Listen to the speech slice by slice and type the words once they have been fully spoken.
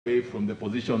away from the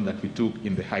position that we took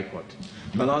in the High Court.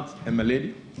 My lords and my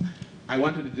lady, I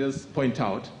wanted to just point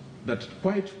out that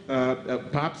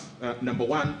perhaps number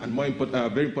one, and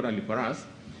very importantly for us,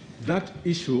 that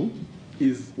issue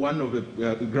is one of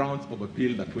the grounds of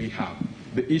appeal that we have.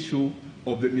 The issue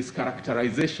of the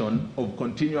mischaracterization of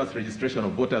continuous registration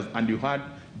of voters. And you heard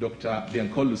Dr.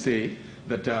 Biancolu say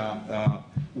that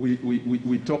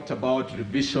we talked about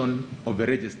revision of the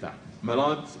register. My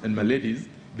lords and my ladies,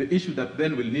 the issue that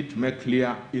then we'll need to make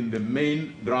clear in the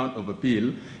main ground of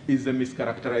appeal is the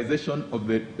mischaracterization of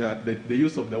the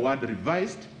use of the word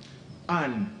revised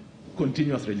and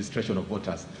continuous registration of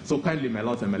voters. So kindly, my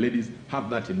lords and my ladies, have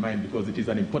that in mind, because it is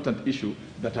an important issue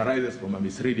that arises from a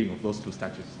misreading of those two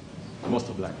statutes, most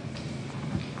of that.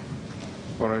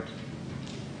 All right.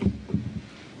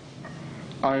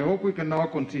 I hope we can now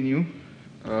continue.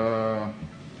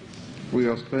 We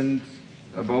have spent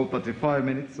about 35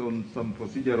 minutes on some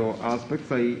procedural aspects.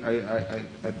 I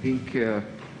think it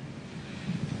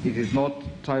is not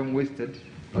time wasted,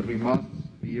 but we must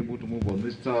be able to move on.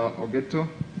 Mr. Ogeto,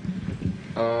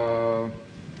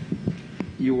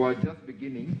 you are just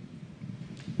beginning,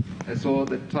 and so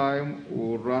the time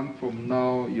will run from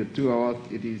now, your 2 hours.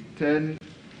 It is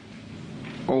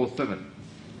 10:07.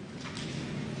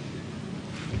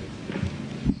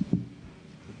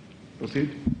 Proceed.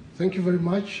 Thank you very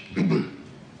much.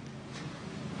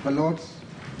 My lords,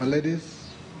 my ladies,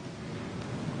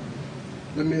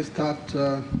 let me start,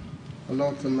 my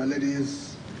lords and my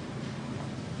ladies,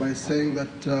 by saying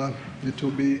that it will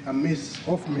be amiss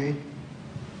of me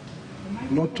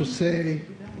not to say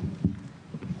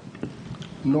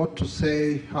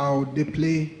how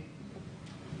deeply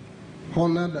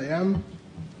honored I am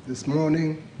this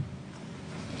morning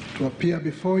to appear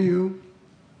before you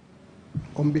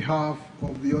on behalf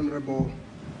of the Honorable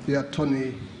the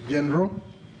Attorney General.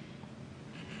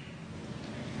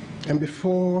 And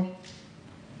before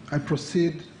I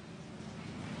proceed,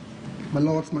 my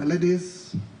lords, my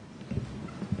ladies,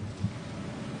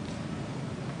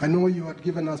 I know you had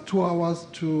given us 2 hours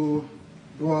to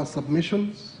do our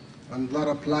submissions, and that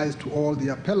applies to all the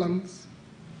appellants.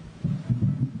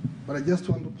 But I just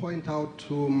want to point out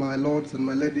to my lords and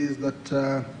my ladies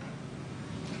that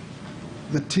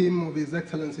the team of His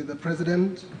Excellency the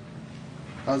President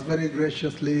has very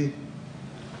graciously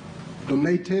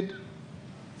donated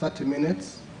 30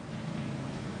 minutes,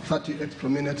 30 extra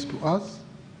minutes to us.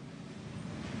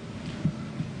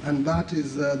 And that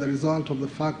is the result of the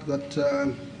fact that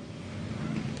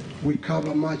we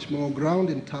cover much more ground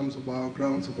in terms of our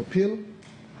grounds of appeal.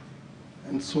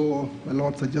 And so, my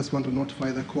lords, I just want to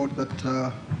notify the court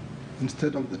that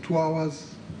instead of the 2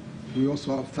 hours, we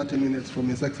also have 30 minutes from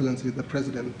His Excellency the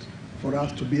President for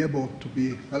us to be able to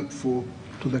be helpful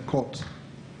to the court.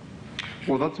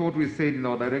 Well, that's what we said in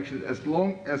our direction. As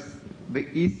long as the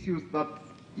issues that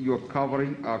you're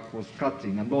covering are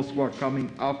cross-cutting, and those who are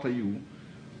coming after you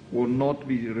will not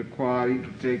be required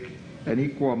to take an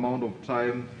equal amount of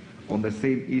time on the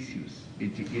same issues.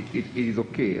 It is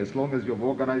okay, as long as you have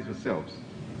organized yourselves.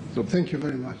 So thank you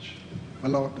very much, my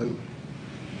lord and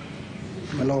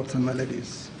my lords and my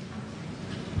ladies.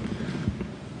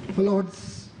 My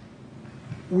lords,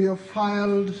 we have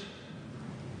filed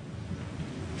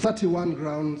 31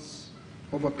 grounds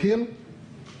of appeal,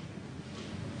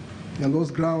 and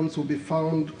those grounds will be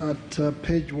found at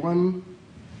page 1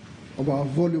 of our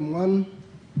volume 1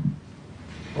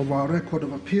 of our record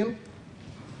of appeal.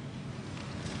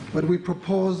 But we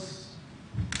propose,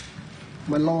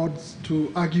 my lords,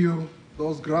 to argue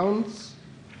those grounds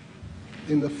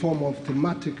in the form of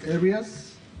thematic areas.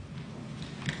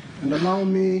 And allow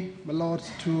me, my lords,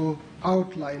 to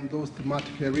outline those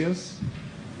thematic areas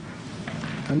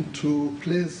and to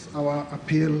place our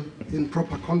appeal in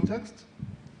proper context.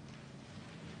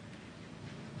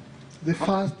 The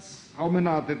first... How many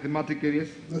are the thematic areas?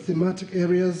 The thematic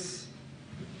areas,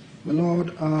 my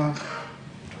lord, are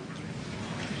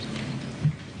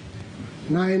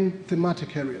 9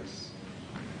 thematic areas.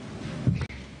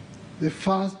 The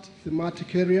first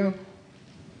thematic area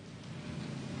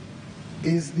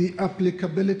is the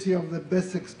applicability of the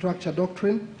basic structure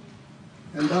doctrine,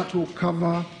 and that will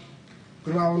cover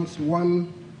grounds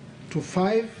 1 to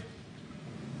 5,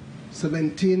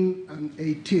 17 and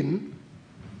 18.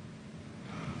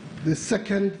 The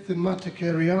second thematic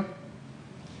area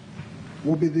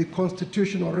will be the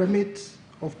constitutional remit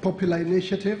of popular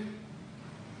initiative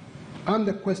and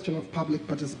the question of public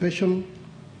participation,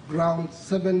 grounds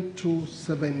 7 to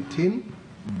 17.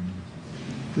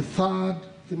 The third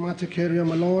thematic area,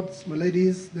 my lords, my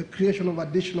ladies, the creation of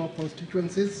additional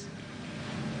constituencies,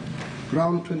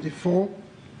 ground 24.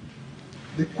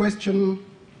 The question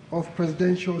of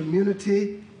presidential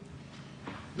immunity,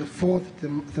 the fourth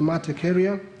thematic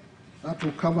area. That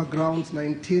will cover grounds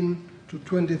 19 to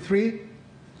 23.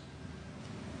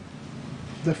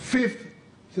 The fifth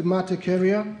thematic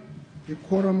area, the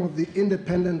quorum of the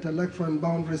Independent Electoral and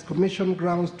Boundaries Commission,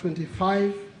 grounds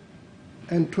 25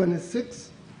 and 26.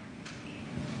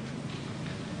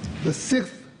 The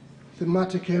sixth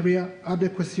thematic area,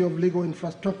 adequacy of legal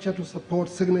infrastructure to support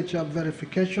signature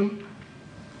verification,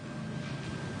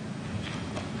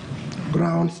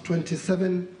 grounds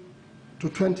 27 to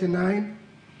 29.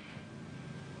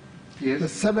 Yes. The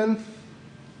seventh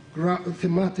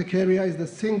thematic area is the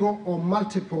single or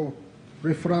multiple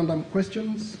referendum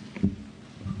questions,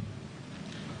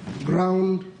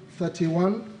 ground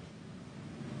 31.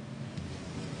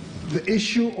 The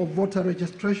issue of voter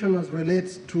registration as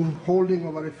relates to holding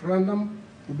of a referendum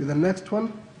will be the next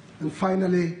one. And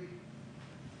finally,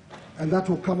 and that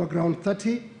will cover ground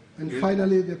 30. And yes.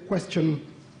 Finally, the question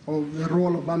of the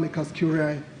role of amicus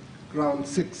curiae, ground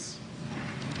 6.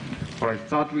 All right,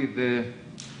 start with the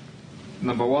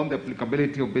number one, the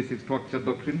applicability of basic structure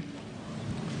doctrine.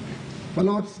 My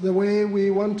Lords, the way we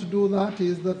want to do that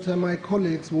is that my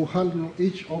colleagues will handle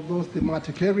each of those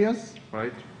thematic areas.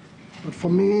 Right. But for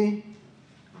me,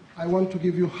 I want to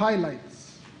give you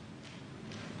highlights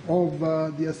of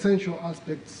the essential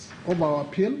aspects of our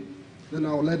appeal. Then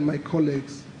I'll let my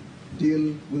colleagues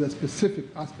deal with the specific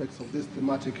aspects of these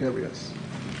thematic areas.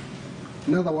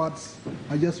 In other words,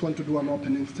 I just want to do an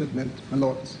opening statement, my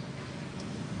Lords.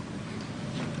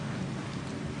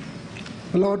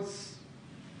 My Lords,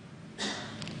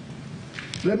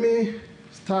 let me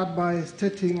start by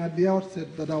stating at the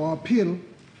outset that our appeal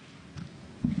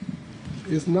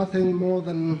is nothing more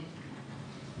than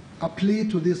a plea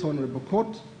to this Honorable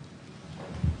Court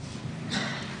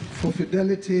for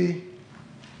fidelity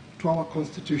to our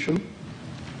Constitution.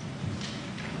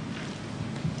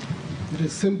 It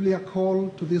is simply a call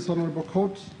to this Honorable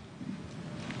Court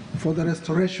for the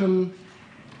restoration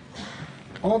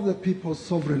of the people's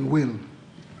sovereign will.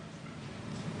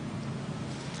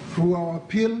 Through our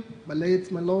appeal, my lords,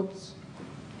 my lords,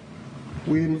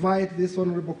 we invite this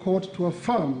Honorable Court to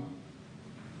affirm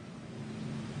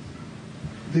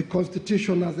the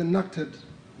Constitution as enacted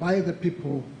by the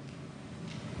people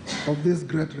of this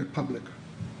great republic.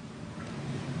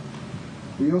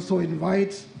 We also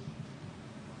invite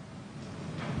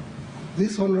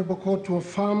this Honorable Court to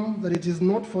affirm that it is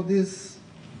not for this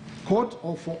court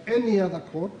or for any other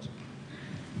court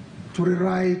to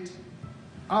rewrite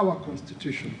our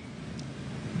Constitution.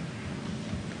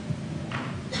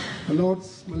 My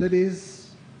lords, my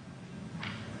ladies,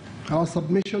 our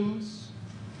submissions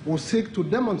will seek to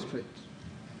demonstrate,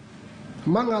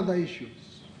 among other issues,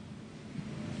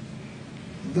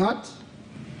 that,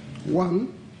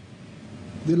 one,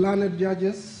 the learned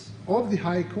judges of the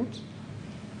High Court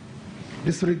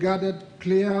disregarded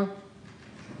clear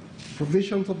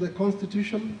provisions of the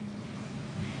Constitution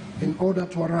in order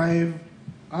to arrive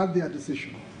at their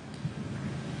decision.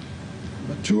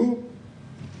 Number two,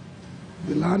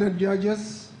 the learned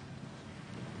judges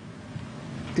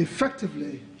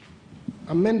effectively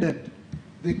amended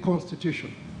the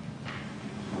Constitution.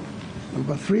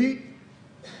 Number three,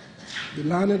 the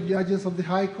learned judges of the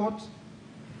High Court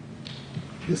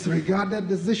disregarded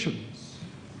decisions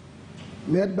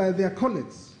made by their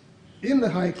colleagues in the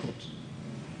High Court,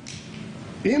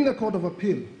 in the Court of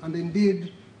Appeal, and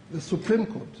indeed the Supreme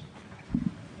Court.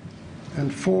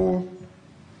 And four,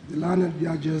 the learned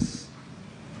judges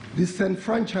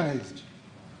disenfranchised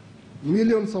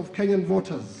millions of Kenyan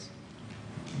voters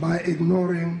by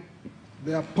ignoring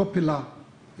their popular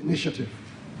initiative.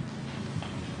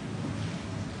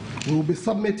 We will be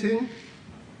submitting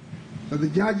that the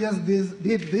judges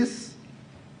did this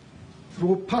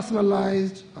through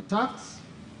personalized attacks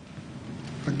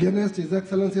against His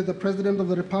Excellency the President of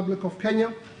the Republic of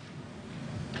Kenya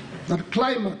that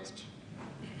climaxed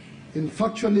in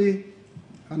factually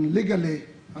and legally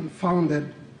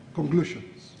unfounded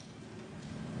conclusions.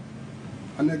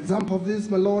 An example of this,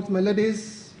 my lords, my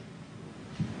ladies,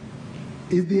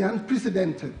 is the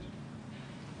unprecedented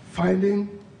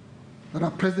finding that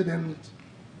a president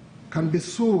can be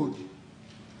sued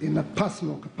in a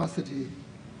personal capacity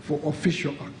for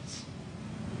official acts.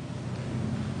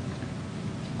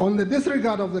 On the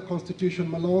disregard of the Constitution,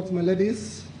 my lords, my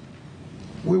ladies,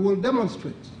 we will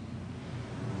demonstrate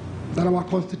that our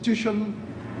Constitution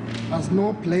has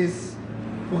no place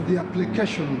for the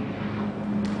application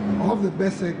of the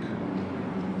basic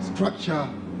structure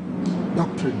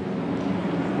doctrine.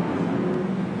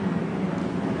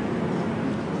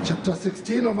 Chapter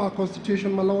 16 of our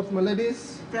Constitution, my lords, my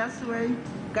ladies. Just wait.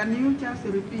 Can you just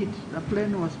repeat? The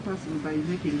plane was passing by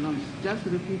making noise. Just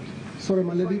repeat. Sorry,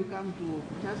 my lady. Before you come to,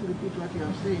 just repeat what you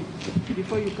have said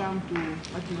before you come to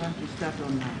what you want to start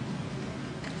on now.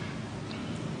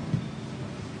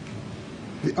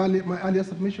 My earlier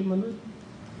submission, my lady?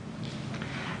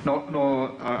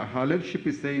 No, her ladyship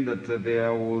is saying that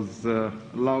there was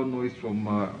loud noise from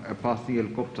a passing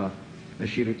helicopter.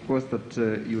 She requests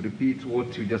that you repeat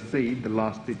what you just said, the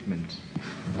last statement.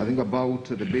 I think about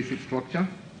the basic structure.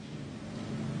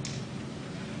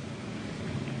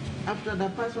 After the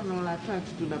personal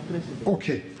attacks to the president.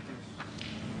 Okay.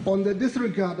 On the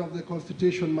disregard of the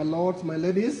Constitution, my lords, my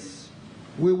ladies,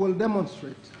 we will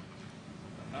demonstrate.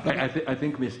 I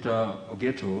think, Mr.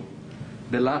 Ogeto,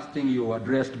 the last thing you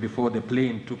addressed before the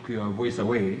plane took your voice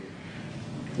away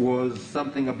was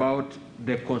something about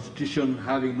the Constitution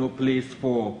having no place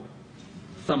for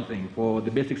something, for the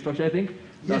basic structure, I think.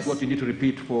 That's what you need to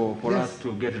repeat for us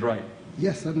to get it right.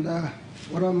 Yes, and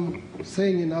what I'm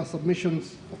saying in our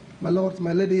submissions, my lords,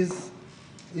 my ladies,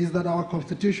 is that our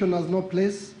Constitution has no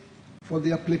place for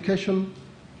the application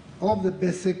of the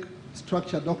basic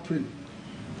structure doctrine.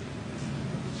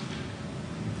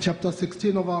 Chapter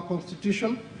 16 of our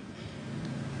Constitution,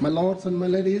 my lords and my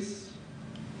ladies,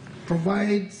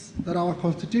 provides that our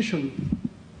Constitution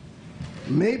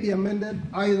may be amended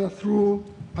either through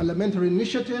parliamentary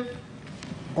initiative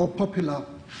or popular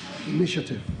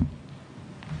initiative.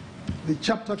 The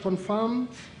chapter confirms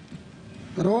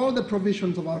that all the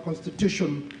provisions of our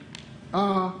Constitution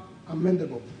are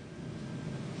amendable.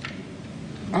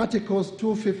 Articles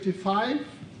 255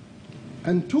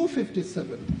 and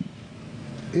 257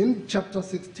 in Chapter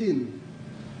 16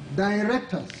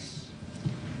 direct us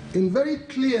in very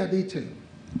clear detail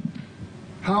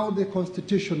how the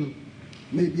Constitution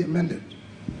may be amended.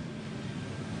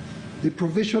 The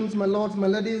provisions, my lords, my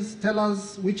ladies, tell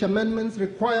us which amendments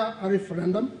require a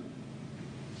referendum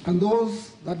and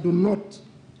those that do not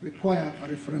require a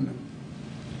referendum.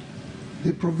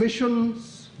 The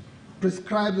provisions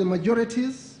prescribe the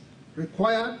majorities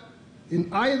required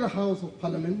in either House of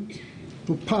Parliament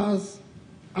to pass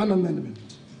an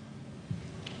amendment.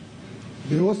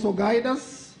 They also guide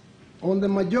us on the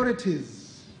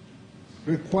majorities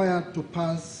required to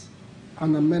pass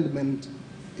an amendment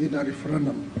in a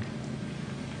referendum.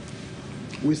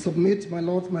 We submit, my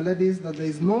lords, my ladies, that there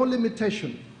is no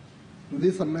limitation to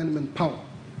this amendment power.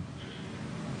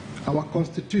 Our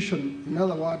Constitution, in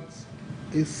other words,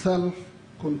 is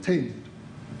self-contained.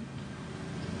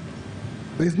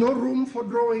 There is no room for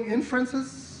drawing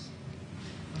inferences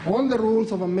on the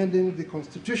rules of amending the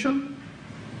Constitution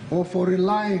or for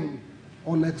relying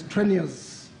on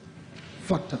extraneous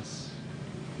factors.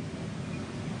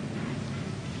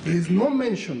 There is no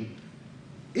mention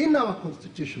in our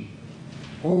Constitution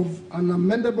of an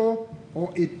amendable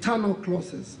or eternal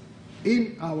clauses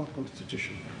in our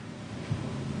Constitution.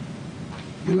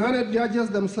 The learned judges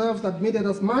themselves admitted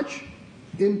as much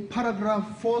in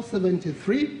paragraph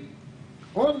 473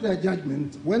 of their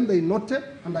judgment when they noted,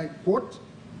 and I quote,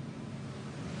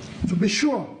 "To be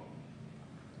sure,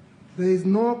 there is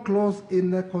no clause in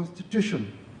the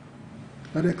Constitution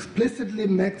that explicitly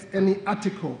makes any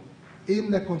article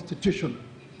in the Constitution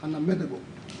unamendable."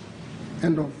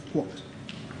 End of quote.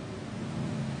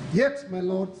 Yet, my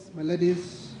lords, my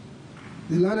ladies,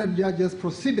 the learned judges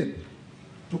proceeded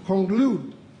to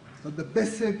conclude that the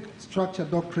basic structure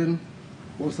doctrine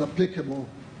was applicable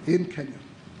in Kenya.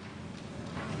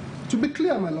 To be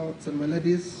clear, my lords and my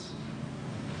ladies,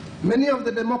 many of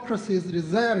the democracies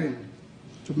desiring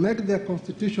to make their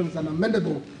constitutions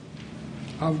unamendable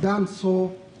have done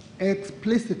so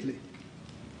explicitly.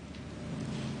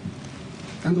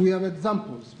 And we have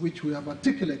examples which we have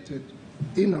articulated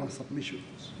in our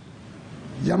submissions.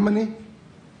 Germany,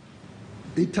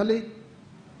 Italy,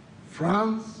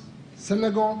 France,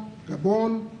 Senegal,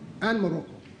 Gabon, and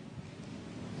Morocco.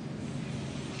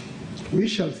 We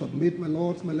shall submit, my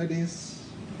lords, my ladies,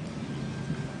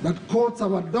 that courts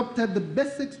have adopted the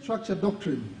basic structure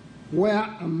doctrine where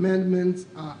amendments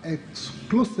are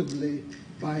exclusively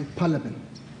by Parliament.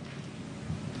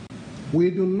 We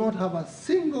do not have a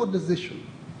single decision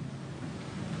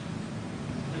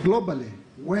globally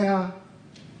where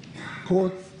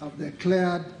courts have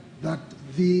declared that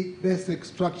the basic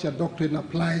structure doctrine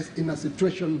applies in a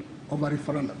situation of a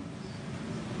referendum.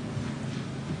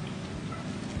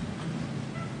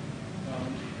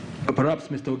 Perhaps,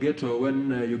 Mr. Ogeto,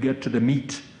 when you get to the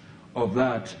meat of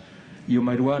that, you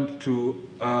might want to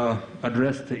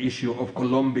address the issue of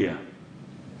Colombia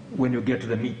when you get to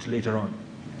the meat later on.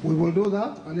 We will do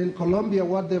that, and in Colombia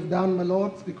what they've done, my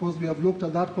lords, because we have looked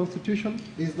at that constitution,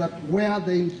 is that where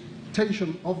the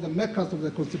intention of the makers of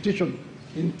the constitution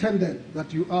intended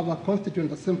that you have a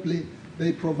Constituent Assembly.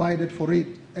 They provided for it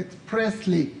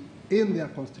expressly in their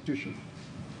Constitution.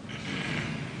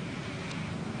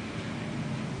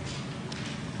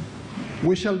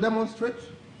 We shall demonstrate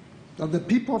that the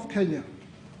people of Kenya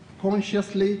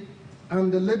consciously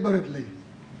and deliberately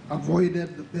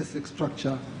avoided the basic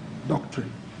structure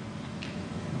doctrine.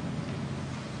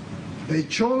 They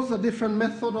chose a different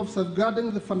method of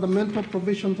safeguarding the fundamental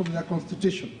provisions of their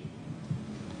Constitution.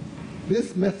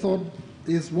 This method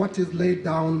is what is laid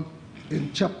down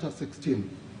in Chapter 16.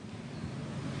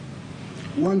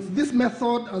 Once this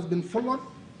method has been followed,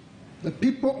 the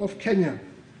people of Kenya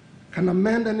can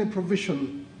amend any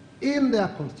provision in their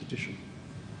Constitution.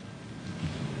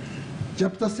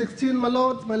 Chapter 16, my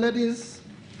lords, my ladies,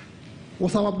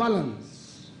 was our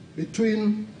balance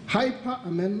between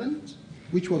hyper-amendment,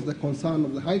 which was the concern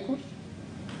of the High Court,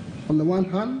 on the one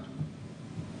hand,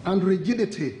 and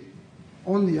rigidity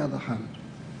on the other hand.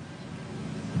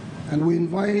 And we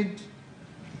invite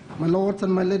my lords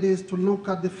and my ladies to look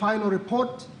at the final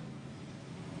report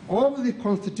of the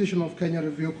Constitution of Kenya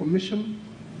Review Commission,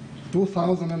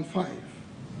 2005.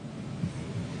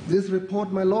 This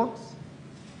report, my lords,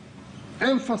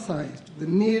 emphasized the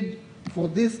need for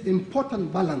this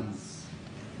important balance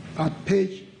at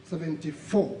page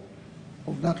 74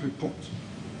 of that report.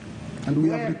 And we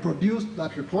have reproduced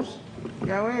that report.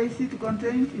 Yeah, where is it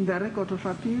contained in the record of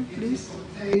appeal, please? It is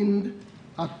contained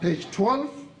at page 12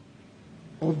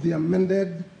 of the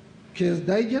amended case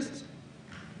digest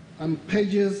and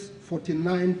pages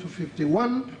 49 to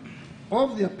 51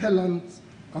 of the appellant's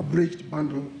abridged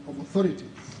bundle of authorities.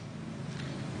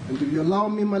 And if you allow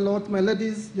me, my lords, my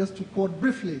ladies, just to quote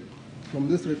briefly from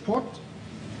this report,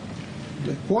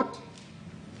 they quote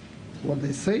what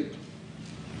they said: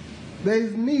 there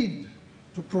is need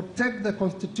to protect the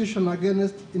Constitution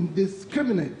against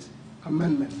indiscriminate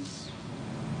amendments.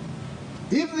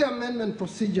 If the amendment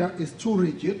procedure is too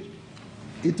rigid,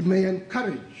 it may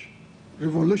encourage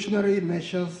revolutionary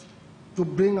measures to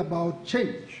bring about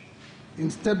change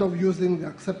instead of using the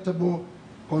acceptable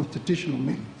constitutional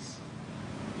means.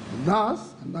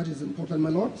 Thus, and that is important, my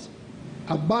lords,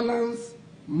 a balance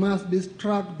must be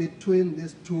struck between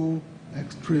these two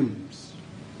extremes.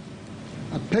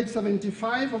 At page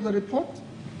 75 of the report,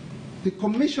 the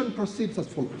Commission proceeds as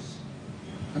follows,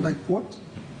 and I quote: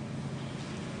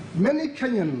 many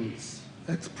Kenyans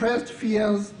expressed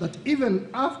fears that even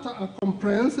after a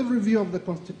comprehensive review of the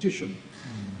Constitution,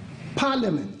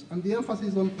 Parliament, and the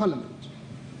emphasis on Parliament,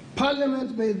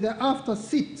 Parliament may thereafter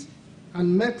sit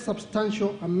and make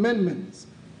substantial amendments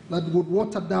that would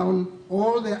water down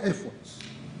all their efforts.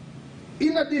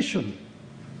 In addition,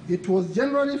 it was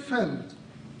generally felt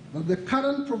that the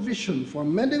current provision for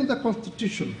amending the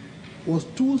Constitution was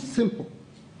too simple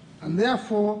and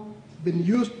therefore been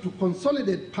used to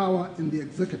consolidate power in the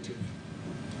executive.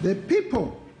 The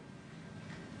people,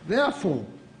 therefore,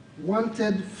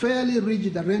 wanted fairly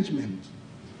rigid arrangement,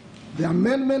 the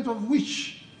amendment of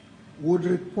which would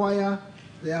require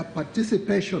their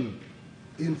participation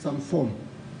in some form.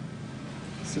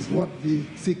 This is what the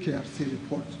CKRC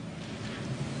report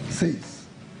says.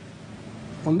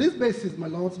 On this basis, my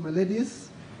lords, my ladies,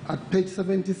 at page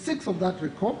 76 of that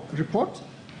report,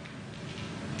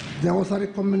 there was a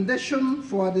recommendation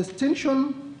for a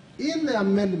distinction in the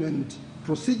amendment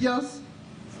procedures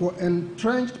for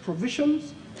entrenched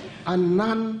provisions and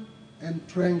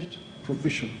non-entrenched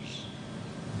provisions.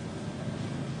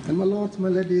 And my lords, my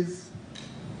ladies,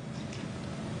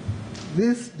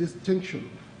 this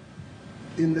distinction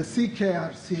in the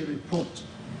CKRC report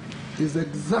is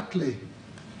exactly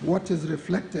what is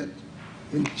reflected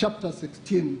in Chapter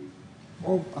 16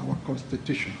 of our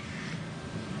Constitution.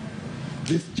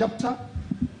 This chapter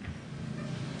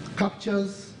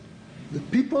captures the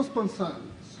people's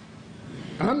concerns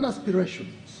and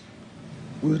aspirations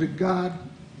with regard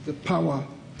to the power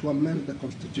to amend the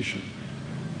Constitution.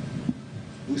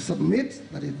 We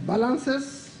submit that it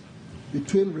balances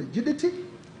between rigidity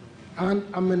and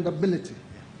amendability.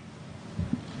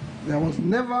 There was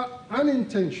never an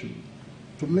intention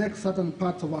to make certain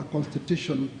parts of our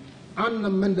Constitution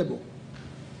unamendable,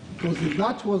 because if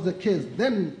that was the case,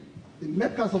 then the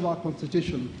makers of our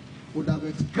Constitution would have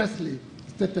expressly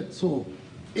stated so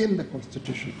in the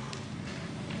Constitution.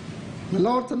 My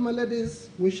lords and my ladies,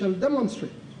 we shall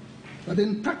demonstrate that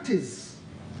in practice,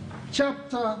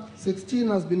 Chapter 16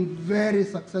 has been very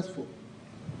successful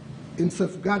in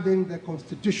safeguarding the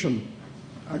Constitution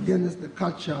against the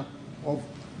culture of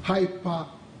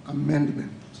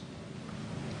hyper-amendment.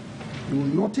 You will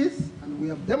notice, and we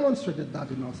have demonstrated that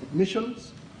in our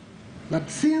submissions, that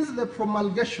since the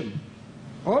promulgation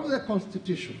of the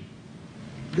Constitution,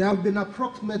 there have been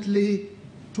approximately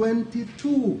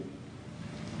 22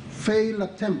 failed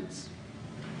attempts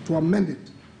to amend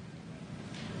it.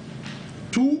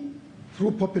 2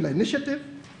 through popular initiative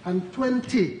and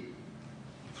 20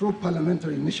 through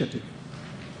parliamentary initiative.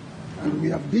 And we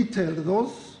have detailed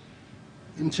those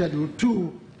in Schedule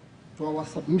 2 to our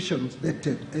submissions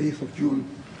dated 8th of June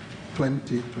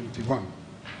 2021.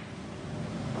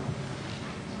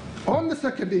 On the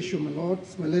second issue, my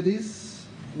lords, my ladies,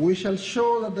 we shall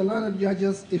show that the learned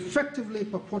judges effectively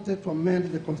purported to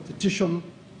amend the Constitution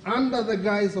under the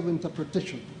guise of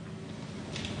interpretation.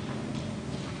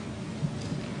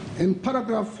 In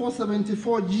paragraph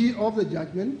 474G of the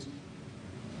judgment,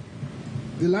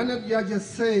 the learned judges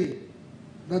say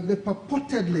that the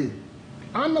purportedly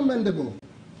unamendable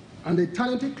and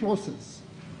eternity clauses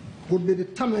would be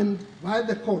determined by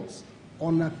the courts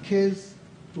on a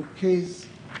case-to-case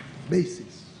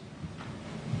basis.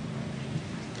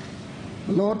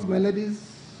 My lords, my ladies,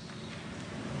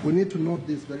 we need to note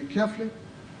this very carefully.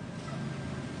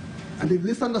 And if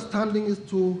this understanding is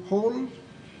to hold,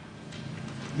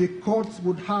 the courts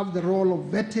would have the role of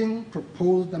vetting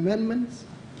proposed amendments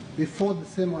before the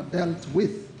same are dealt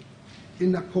with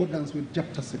in accordance with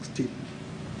Chapter 16.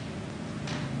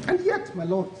 And yet, my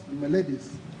lords and my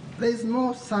ladies, there is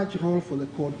no such role for the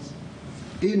courts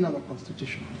in our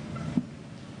Constitution.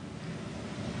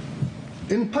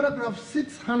 In paragraph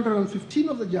 615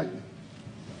 of the judgment,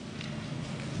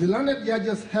 the learned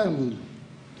judges held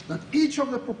that each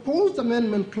of the proposed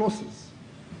amendment clauses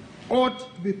ought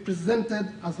to be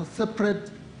presented as a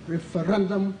separate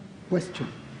referendum question.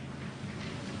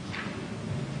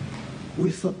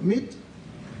 We submit,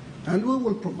 and we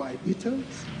will provide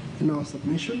details in our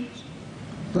submissions,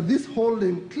 that this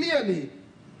holding clearly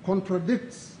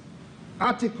contradicts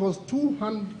Articles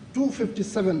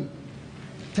 257(10)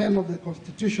 of the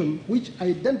Constitution, which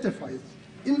identifies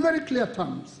in very clear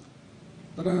terms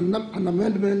that an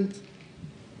amendment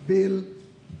bill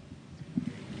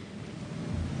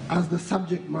as the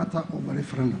subject matter of a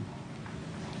referendum.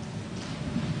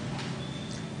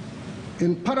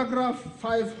 In paragraph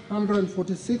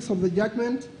 546 of the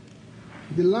judgment,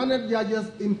 the learned judges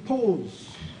impose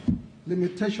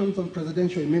limitations on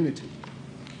presidential immunity.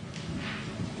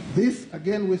 This,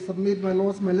 again, we submit, my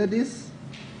lords, my ladies,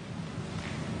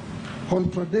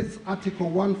 contradicts Article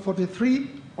 143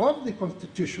 of the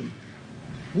Constitution,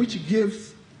 which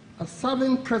gives a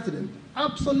serving president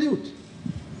absolute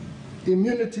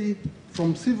immunity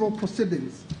from civil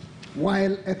proceedings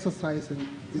while exercising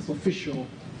his official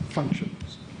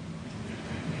functions.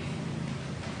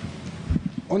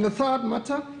 On the third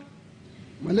matter,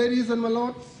 my ladies and my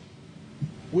lords,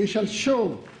 we shall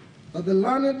show that the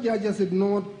learned judges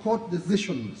ignored court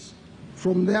decisions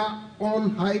from their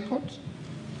own High Court,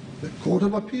 the Court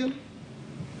of Appeal,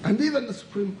 and even the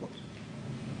Supreme Court.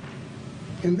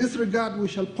 In this regard, we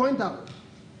shall point out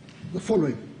the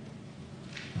following.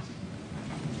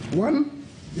 1,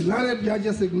 the learned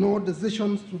judges ignored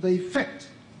decisions to the effect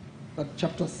that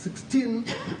Chapter 16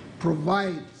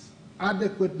 provides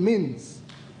adequate means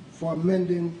for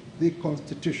amending the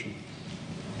Constitution.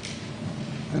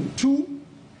 And 2,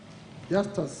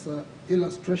 just as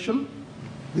illustration,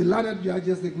 the learned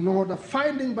judges ignored a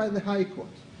finding by the High Court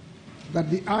that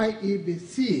the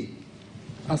IEBC,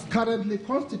 as currently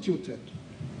constituted,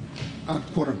 are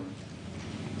quorum.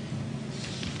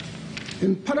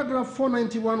 In paragraph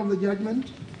 491 of the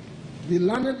judgment, the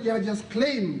learned judges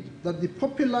claimed that the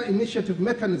popular initiative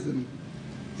mechanism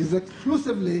is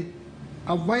exclusively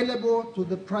available to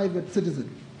the private citizen,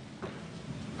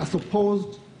 as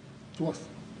opposed to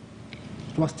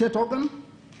a state organ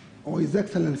or His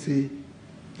Excellency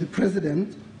the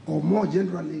President, or more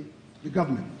generally, the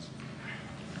government.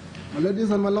 My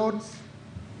ladies and my lords,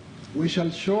 we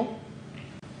shall show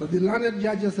that the learned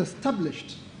judges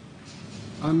established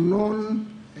a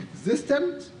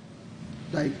non-existent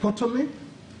dichotomy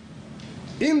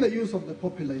in the use of the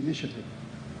popular initiative.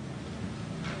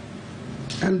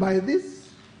 And by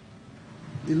this,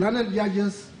 the learned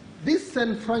judges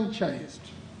disenfranchised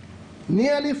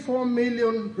nearly 4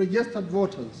 million registered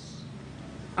voters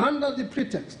under the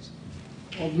pretext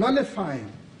of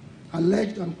nullifying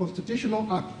alleged unconstitutional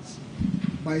acts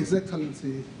by His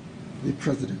Excellency the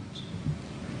President.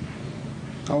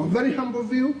 Our very humble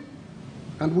view,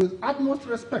 and with utmost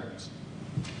respect,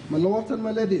 my lords and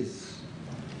my ladies,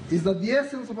 is that the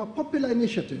essence of a popular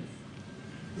initiative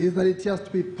is that it has to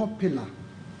be popular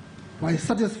by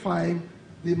satisfying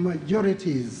the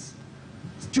majorities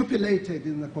stipulated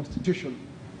in the Constitution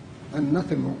and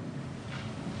nothing more.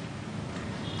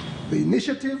 The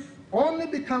initiative only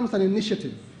becomes an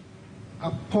initiative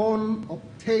upon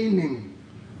obtaining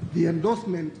the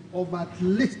endorsement of at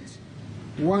least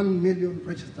 1 million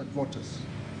registered voters.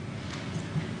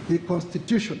 The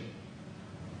Constitution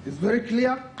is very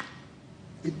clear.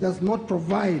 It does not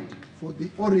provide for the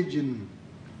origin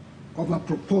of a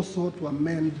proposal to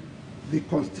amend the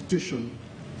Constitution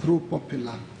through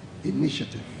popular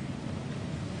initiative.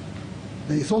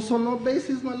 There is also no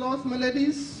basis, my lords, my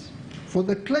ladies, for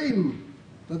the claim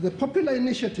that the popular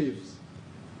initiatives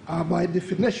are by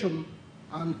definition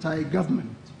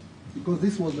anti-government, because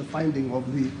this was the finding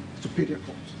of the Superior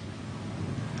Court.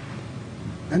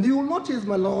 And you will notice,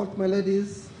 my lords, my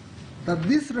ladies, that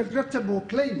this regrettable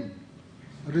claim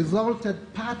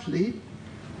resulted partly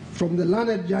from the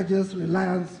learned judges'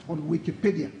 reliance on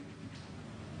Wikipedia.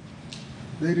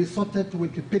 They resorted to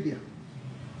Wikipedia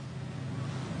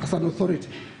as an authority.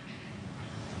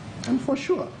 And for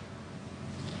sure,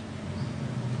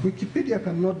 Wikipedia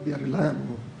cannot be a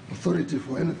reliable authority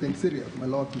for anything serious, my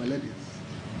lords, my ladies.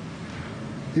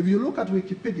 If you look at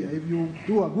Wikipedia, if you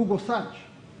do a Google search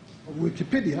of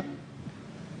Wikipedia,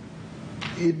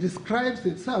 it describes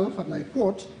itself, and I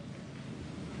quote,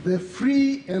 the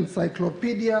free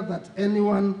encyclopedia that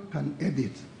anyone can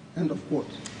edit, end of quote.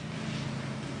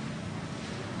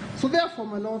 So therefore,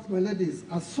 my lords, my ladies,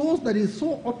 a source that is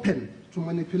so open to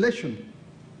manipulation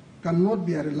cannot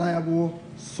be a reliable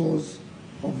source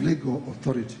of legal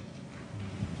authority.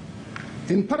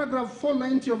 In paragraph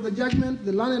 490 of the judgment,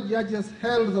 the learned judges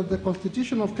held that the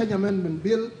Constitution of Kenya Amendment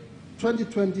Bill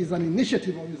 2020 is an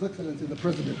initiative of His Excellency the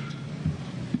President.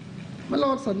 My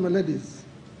lords and my ladies,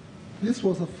 this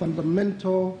was a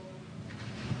fundamental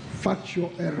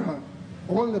factual error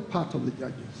on the part of the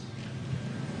judges.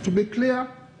 To be clear,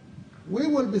 we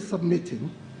will be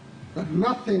submitting that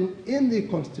nothing in the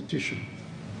Constitution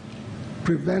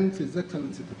prevents His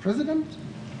Excellency the President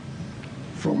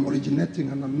from originating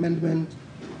an amendment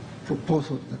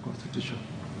proposal to the Constitution.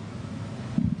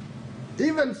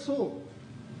 Even so,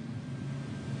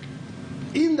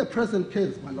 in the present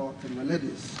case, my lords and my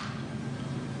ladies,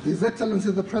 His Excellency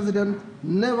the President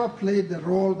never played the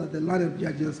role that the learned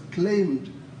judges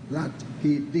claimed that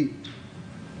he did.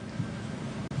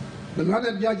 The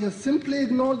learned judges simply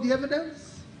ignored the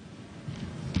evidence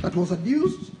that was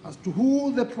adduced as to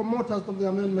who the promoters of the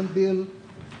amendment bill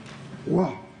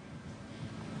were.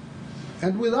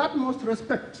 And with utmost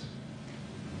respect,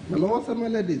 my lords and my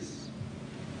ladies,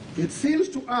 it seems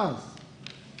to us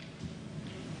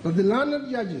that the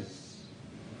learned judges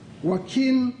were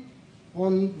keen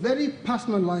on very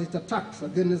personalized attacks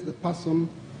against the person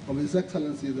of His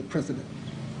Excellency the President.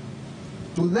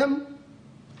 To them,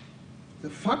 the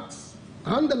facts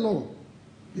and the law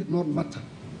did not matter.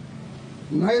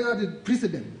 Neither did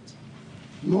precedent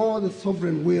nor the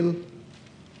sovereign will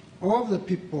of the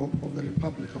people of the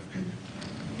Republic of Kenya.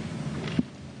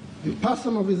 The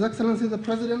person of His Excellency the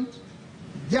President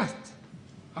just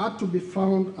had to be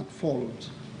found at fault,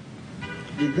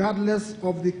 regardless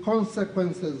of the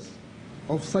consequences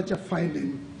of such a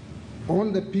finding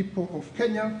on the people of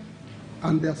Kenya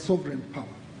and their sovereign power.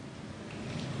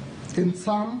 In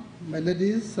sum, my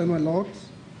ladies and my lords,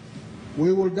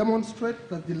 we will demonstrate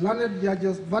that the learned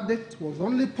judge's verdict was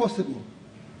only possible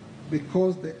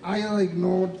because they either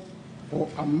ignored or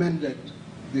amended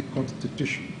the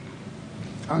Constitution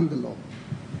and the law.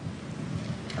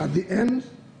 At the end,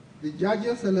 the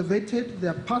judges elevated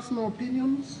their personal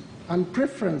opinions and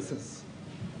preferences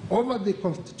over the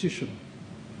Constitution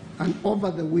and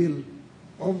over the will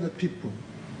of the people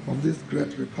of this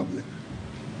great republic.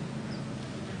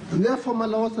 And therefore, my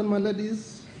lords and my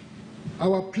ladies,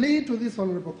 our plea to this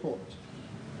honorable court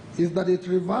is that it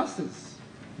reverses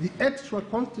the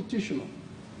extra-constitutional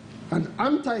and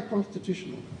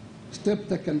anti-constitutional step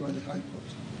taken by the High Court.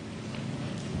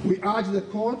 We urge the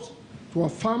court to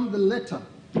affirm the letter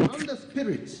and the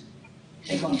spirit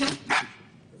of our Constitution.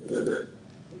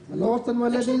 My lords and my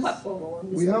ladies,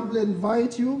 we humbly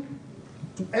invite you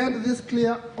to end this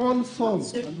clear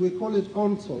onslaught, and we call it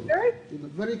onslaught, in a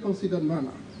very considered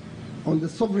manner, on the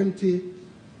sovereignty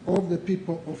of the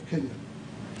people of Kenya.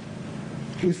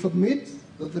 We submit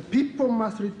that the people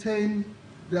must retain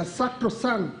their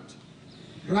sacrosanct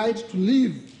right to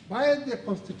live by the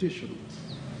Constitution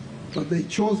that they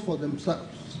chose for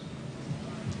themselves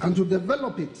and to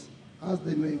develop it as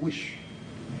they may wish.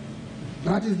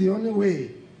 That is the only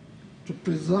way to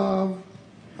preserve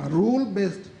a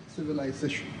rule-based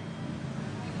civilization.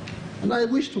 And I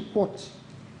wish to quote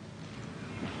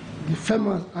the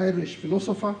famous Irish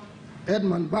philosopher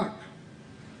Edmund Burke,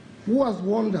 who has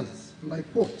warned us, and I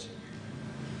quote,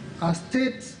 "A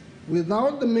state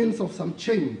without the means of some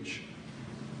change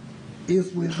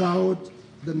is without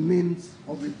the means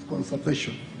of its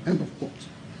conservation," end of quote.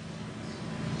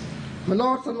 My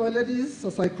lords and my ladies,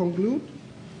 as I conclude,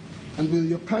 and with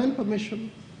your kind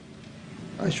permission,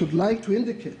 I should like to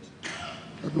indicate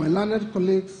that my learned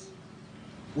colleagues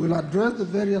will address the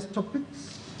various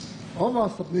topics of our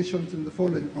submissions in the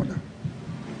following order.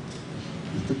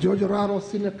 Mr. George Oraro,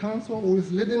 Senior Counsel, who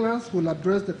is leading us, will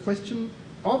address the question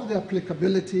of the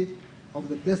applicability of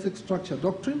the basic structure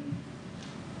doctrine,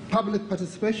 public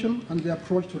participation, and the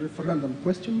approach to referendum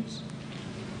questions.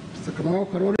 Mr. Kamau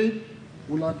Karori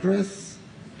will address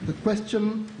the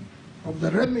question of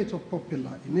the remit of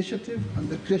popular initiative and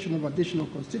the creation of additional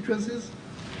constituencies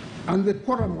and the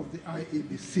quorum of the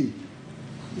IEBC.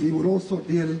 He will also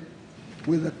deal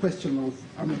with the question of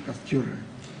amicus curiae.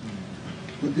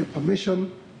 With your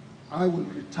permission, I will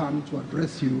return to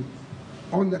address you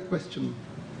on the question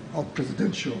of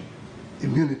presidential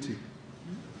immunity.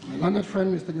 My learned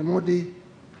friend, Mr. Nyamodi,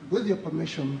 with your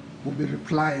permission, will be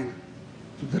replying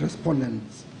to the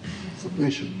respondents'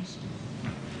 submissions.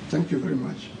 Thank you very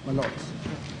much, my lords.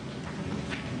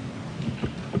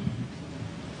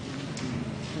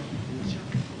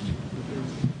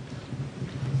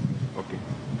 Okay.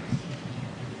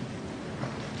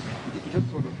 Just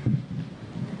hold on.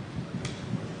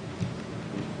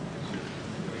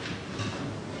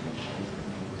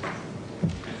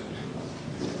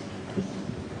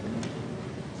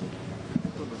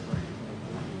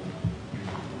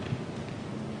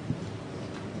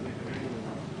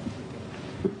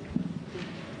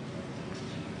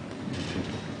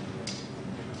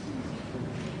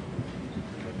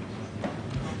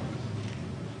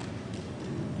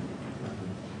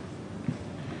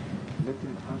 Let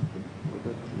him ask him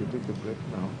whether we take the break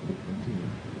now and continue.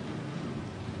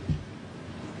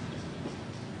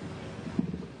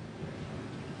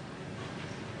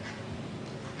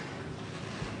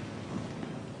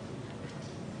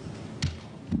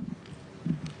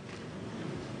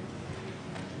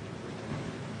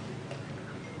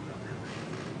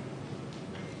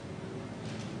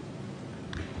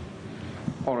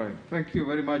 All right. Thank you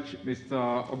very much,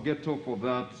 Mr. Ogeto, for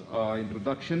that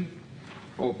introduction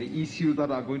of the issues that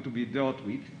are going to be dealt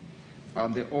with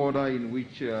and the order in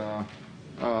which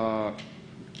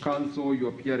council you're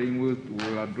appearing with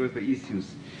will address the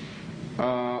issues.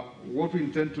 What we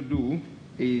intend to do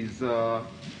is to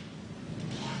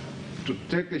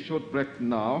take a short break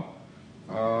now.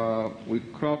 We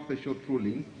craft a short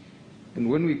ruling, and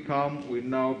when we come, we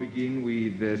now begin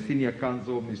with the senior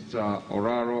counsel, Mr.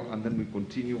 Oraro, and then we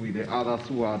continue with the others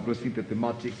who are addressing the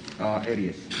thematic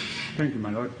areas. Thank you,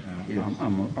 my lord. Yes.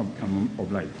 I'm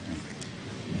obliged.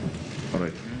 All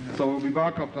right. So we'll be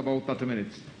back after about 30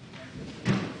 minutes.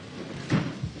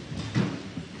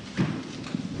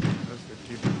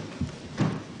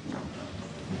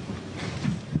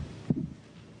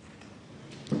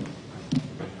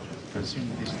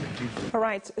 All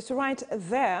right, so right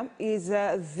there is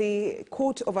the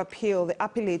Court of Appeal, the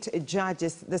appellate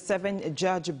judges, the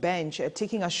 7-judge bench,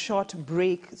 taking a short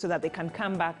break so that they can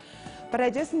come back. But I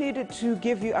just needed to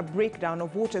give you a breakdown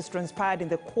of what has transpired in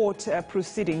the court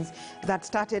proceedings that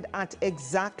started at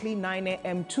exactly 9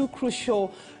 a.m. Two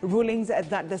crucial rulings that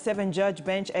the 7-judge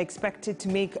bench are expected to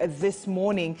make this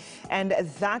morning, and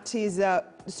that is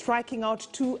striking out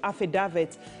 2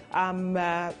 affidavits,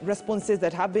 responses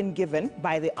that have been given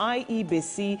by the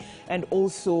IEBC and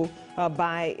also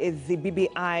by the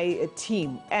BBI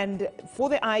team. And for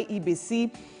the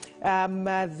IEBC,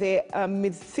 the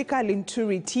Mithika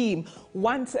Linturi team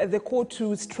wants the court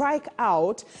to strike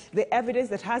out the evidence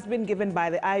that has been given by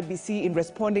the IBC in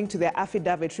responding to their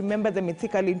affidavit. Remember, the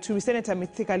Mithika Linturi, Senator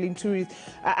Mithika Linturi,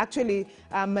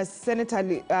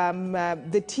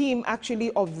 the team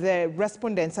actually of the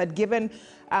respondents had given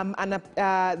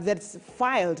that's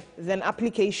filed an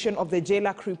application of the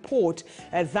JLAC report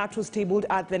that was tabled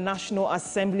at the National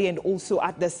Assembly and also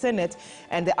at the Senate,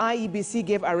 and the IEBC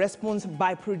gave a response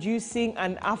by producing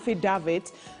an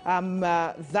affidavit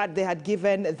that they had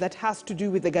given that has to do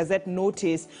with the Gazette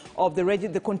notice of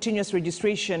the continuous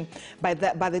registration by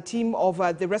the team of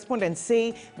the respondents,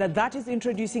 say that that is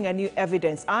introducing a new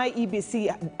evidence.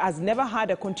 IEBC has never had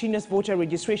a continuous voter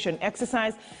registration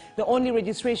exercise. The only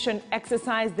registration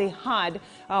exercise they had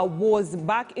was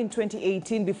back in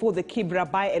 2018 before the Kibra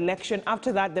by-election.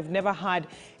 After that, they've never had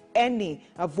any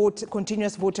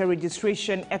continuous voter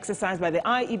registration exercise by the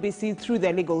IEBC through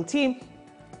their legal team.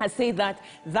 I say that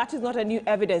that is not a new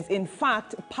evidence. In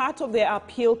fact, part of their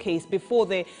appeal case before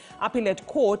the appellate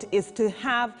court is to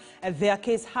have their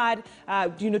case heard,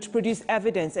 to produce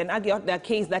evidence and argue out their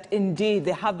case that indeed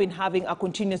they have been having a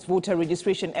continuous voter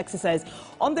registration exercise.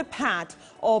 On the part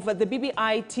of the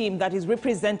BBI team that is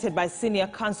represented by Senior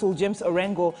Counsel James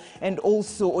Orengo and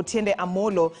also Otiende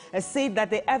Amolo, said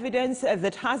that the evidence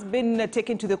that has been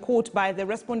taken to the court by the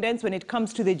respondents when it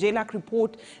comes to the JLAC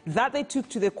report that they took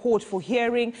to the court for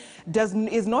hearing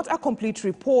is not a complete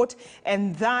report,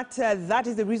 and that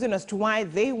is the reason as to why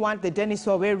they want the Dennis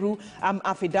Waweru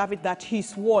affidavit that he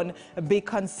sworn be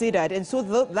considered. And so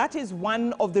that is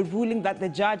one of the ruling that the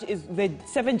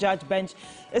 7-judge bench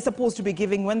is supposed to be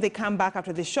giving when they come back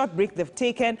after the short break they've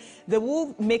taken. They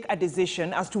will make a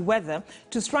decision as to whether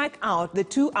to strike out the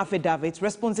 2 affidavits,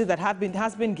 responses that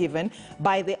has been given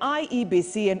by the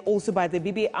IEBC and also by the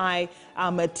BBI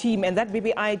team, and that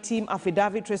BBI team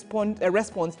affidavit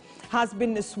response has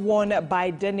been sworn by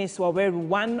Dennis Waweru,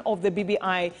 one of the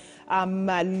BBI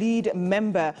lead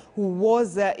member who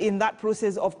was in that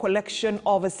process of collection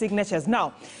of signatures.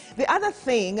 Now, the other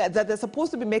thing that they're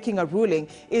supposed to be making a ruling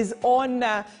is on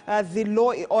the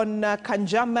law on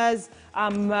Kanjama's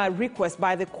request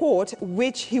by the court,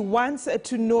 which he wants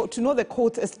to know the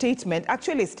court's statement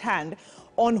actually stand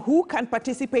on who can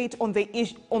participate on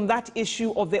that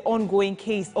issue of the ongoing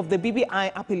case of the BBI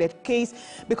appellate case,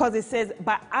 because it says,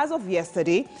 but as of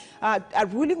yesterday, a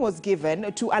ruling was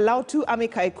given to allow 2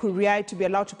 amici curiae to be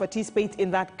allowed to participate in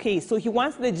that case. So he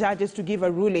wants the judges to give a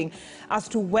ruling as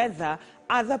to whether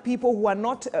other people who are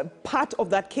not part of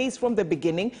that case from the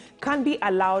beginning can be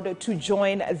allowed to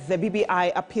join the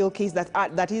BBI appeal case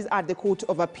that is at the Court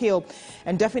of Appeal.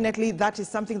 And definitely that is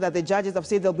something that the judges have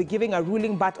said they'll be giving a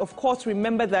ruling. But of course,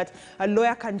 remember that a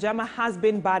lawyer Kanjama has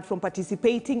been barred from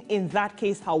participating in that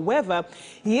case. However,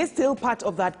 he is still part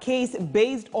of that case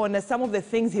based on some of the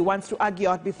things he wants to argue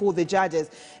out before the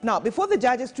judges. Now, before the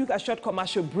judges took a short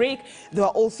commercial break, they were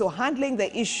also handling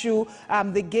the issue.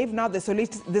 They gave now the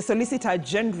Solicitor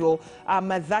General,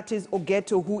 that is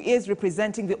Ogeto, who is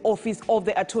representing the office of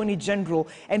the Attorney General,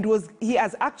 and he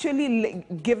has actually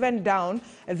given down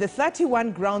the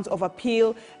 31 grounds of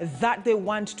appeal that they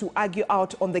want to argue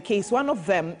out on the case. One of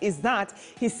them is that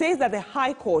he says that the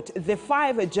High Court, the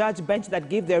 5-judge bench that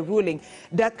gave their ruling,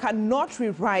 that cannot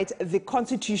rewrite the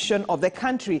constitution of the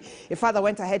country. He further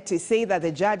went ahead to say that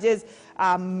the judges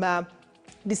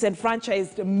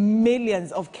disenfranchised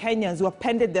millions of Kenyans who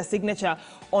appended their signature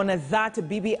on that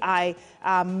BBI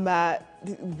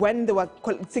when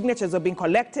signatures were being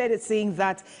collected, saying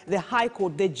that the High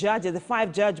Court, the judges, the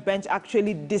 5-judge bench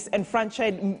actually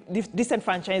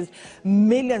disenfranchised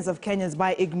millions of Kenyans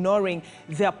by ignoring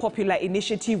their popular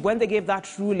initiative when they gave that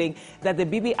ruling that the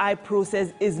BBI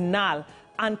process is null,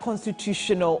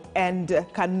 unconstitutional, and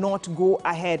cannot go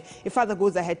ahead. It further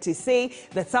goes ahead to say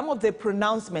that some of the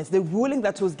pronouncements, the ruling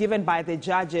that was given by the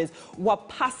judges, were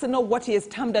personal, what he has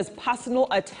termed as personal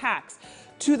attacks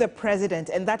to the president,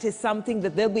 and that is something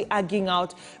that they'll be arguing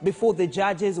out before the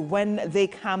judges when they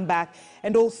come back.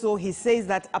 And also he says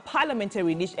that a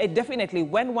parliamentary initiative, definitely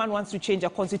when one wants to change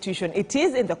a constitution, it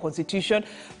is in the constitution,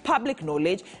 public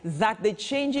knowledge, that the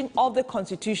changing of the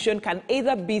constitution can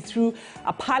either be through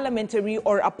a parliamentary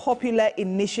or a popular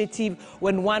initiative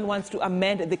when one wants to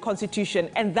amend the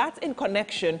constitution. And that's in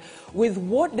connection with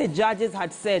what the judges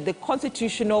had said, the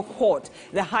Constitutional Court,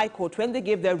 the High Court, when they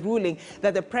gave their ruling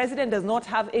that the president does not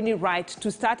have any right to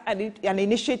start an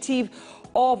initiative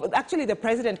actually the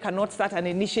president cannot start an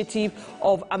initiative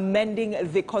of amending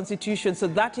the constitution. So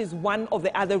that is one of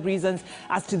the other reasons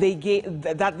as to they gave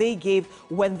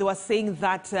when they were saying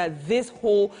that this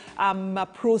whole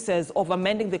process of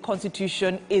amending the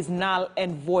constitution is null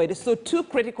and void. So 2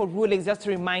 critical rulings, just to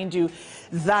remind you,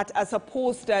 that are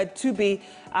supposed to be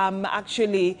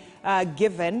actually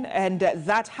given, and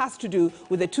that has to do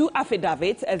with the 2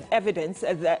 affidavits as evidence,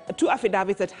 the 2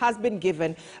 affidavits that has been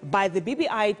given by the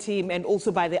BBI team and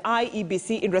also by the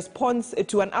IEBC in response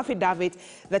to an affidavit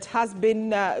that has been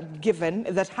given,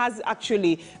 that has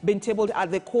actually been tabled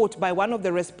at the court by one of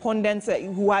the respondents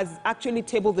who has actually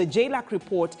tabled the JLAC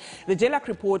report. The JLAC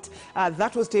report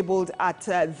that was tabled at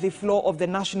the floor of the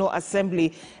National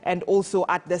Assembly and also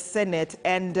at the Senate.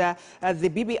 And the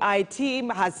BBI team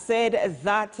has said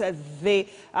that the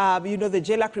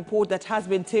JLAC report that has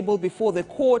been tabled before the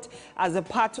court as a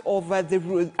part of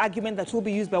the argument that will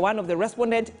be used by one of the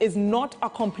respondents is not a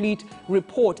complete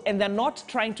report, and they're not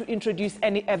trying to introduce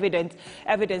any evidence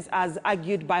as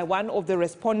argued by one of the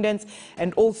respondents.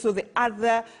 And also the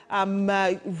other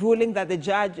ruling that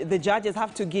the judges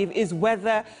have to give is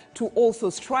whether to also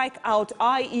strike out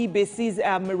IEBC's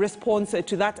response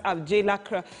to that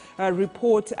JLAC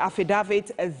report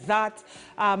affidavit that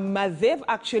they've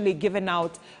actually given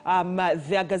out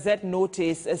their Gazette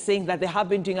notice saying that they have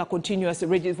been doing a continuous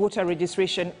voter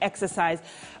registration exercise.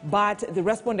 But the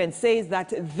respondent says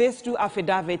that these two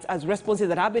affidavits as responses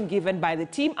that have been given by the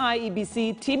Team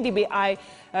IEBC, Team BBI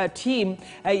team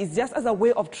is just as a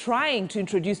way of trying to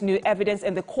introduce new evidence,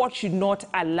 and the court should not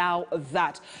allow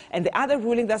that. And the other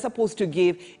ruling they're supposed to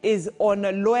give is on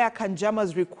lawyer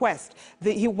Kanjama's request.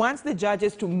 He wants the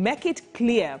judges to make it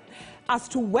clear as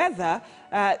to whether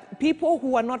people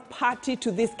who are not party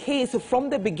to this case from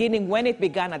the beginning, when it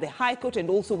began at the High Court and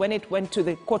also when it went to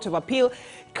the Court of Appeal,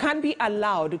 can be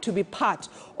allowed to be part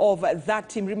of that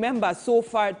team. Remember, so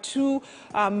far, two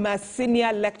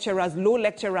senior lecturers, law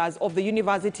lecturers of the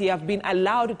university have been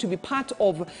allowed to be part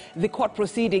of the court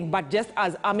proceeding, but just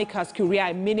as amicus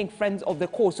curiae, meaning friends of the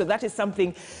court. So that is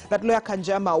something that lawyer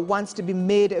Kanjama wants to be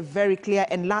made very clear.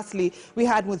 And lastly, we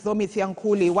had Muthomi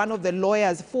Thiankuli, one of the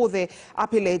lawyers for the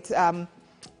appellate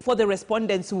for the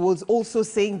respondents, who was also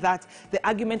saying that the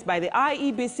argument by the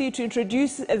IEBC to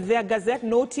introduce their Gazette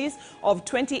notice of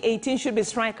 2018 should be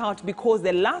struck out, because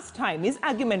the last time, his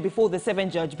argument before the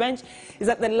 7-judge bench is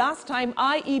that the last time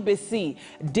IEBC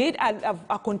did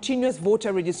a continuous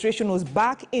voter registration was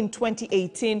back in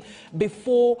 2018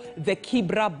 before the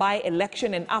Kihara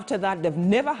by-election, and after that they've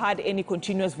never had any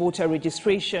continuous voter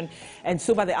registration. And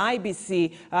so by the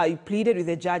IEBC pleaded with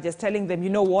the judges, telling them, you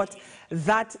know what,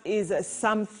 that is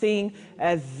something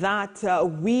that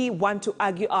we want to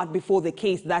argue out before the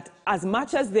case, that as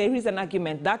much as there is an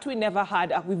argument that we never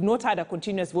had, we've not had a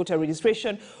continuous voter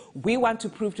registration, we want to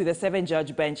prove to the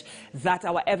 7-judge bench that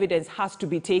our evidence has to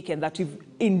be taken, that we've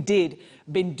indeed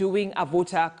been doing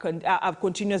a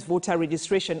continuous voter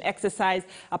registration exercise,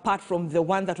 apart from the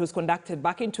one that was conducted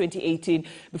back in 2018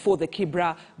 before the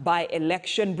Kihara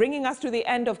by-election. Bringing us to the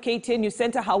end of KTN News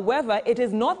Center. However, it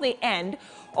is not the end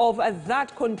of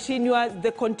that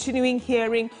continuing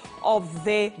hearing of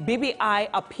the BBI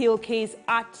appeal case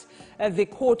at the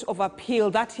Court of Appeal.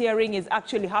 That hearing is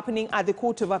actually happening at the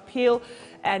Court of Appeal,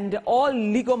 and all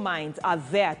legal minds are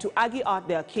there to argue out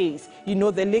their case. You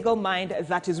know, the legal mind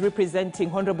that is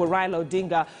representing Honorable Raila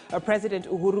Odinga, President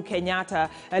Uhuru Kenyatta,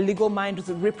 a legal mind is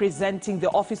representing the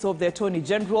Office of the Attorney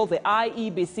General, the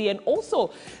IEBC, and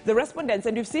also the respondents.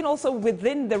 And we've seen also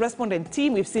within the respondent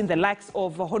team, we've seen the likes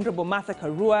of Honorable Martha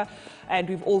Karua, and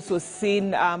we've also seen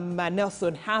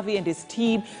Nelson Harvey and his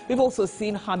team. We've also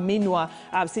seen Haminwa,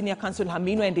 Senior Counsel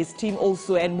Haminwa and his team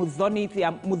also, and Muthomi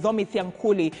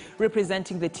Thiankuli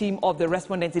representing the team of the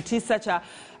respondents. It is such a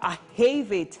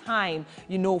heavy time,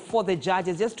 you know, for the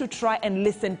judges just to try and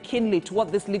listen keenly to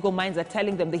what these legal minds are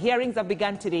telling them. The hearings have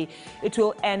begun today. It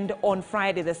will end on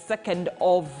Friday, the 2nd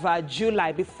of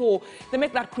July, before they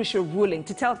make that crucial ruling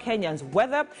to tell Kenyans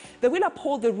whether they will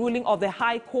uphold the ruling of the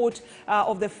High Court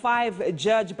of the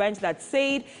 5-judge bench that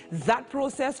said that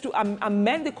process to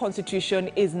amend the Constitution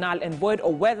is null and void,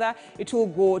 or whether it will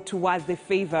go towards the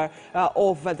favor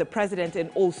of the president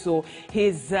and also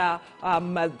his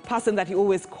person that he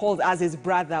always called as his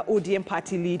brother, ODM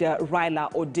party leader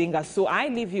Raila Odinga. So I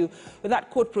leave you with that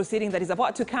court proceeding that is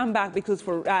about to come back, because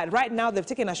for right now they've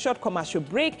taken a short commercial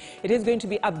break. It is going to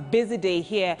be a busy day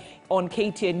here on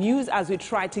KTN News as we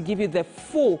try to give you the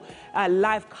full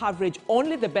live coverage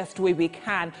only the best way we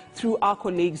can through our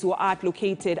colleagues who are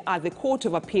located at the Court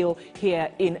of Appeal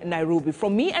here in Nairobi.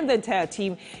 From me and the entire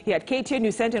team here at KTN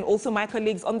News Center, and also my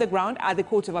colleagues on the ground at the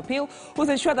Court of Appeal, who's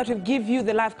ensure that we give you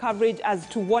the live coverage as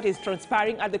to what is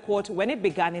transpiring at the court when it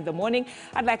began in the morning.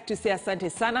 I'd like to say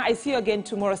asante sana. I see you again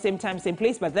tomorrow, same time, same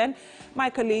place. But then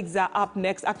my colleagues are up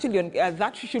next. Actually,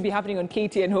 that should be happening on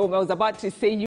KTN Home. I was about to say you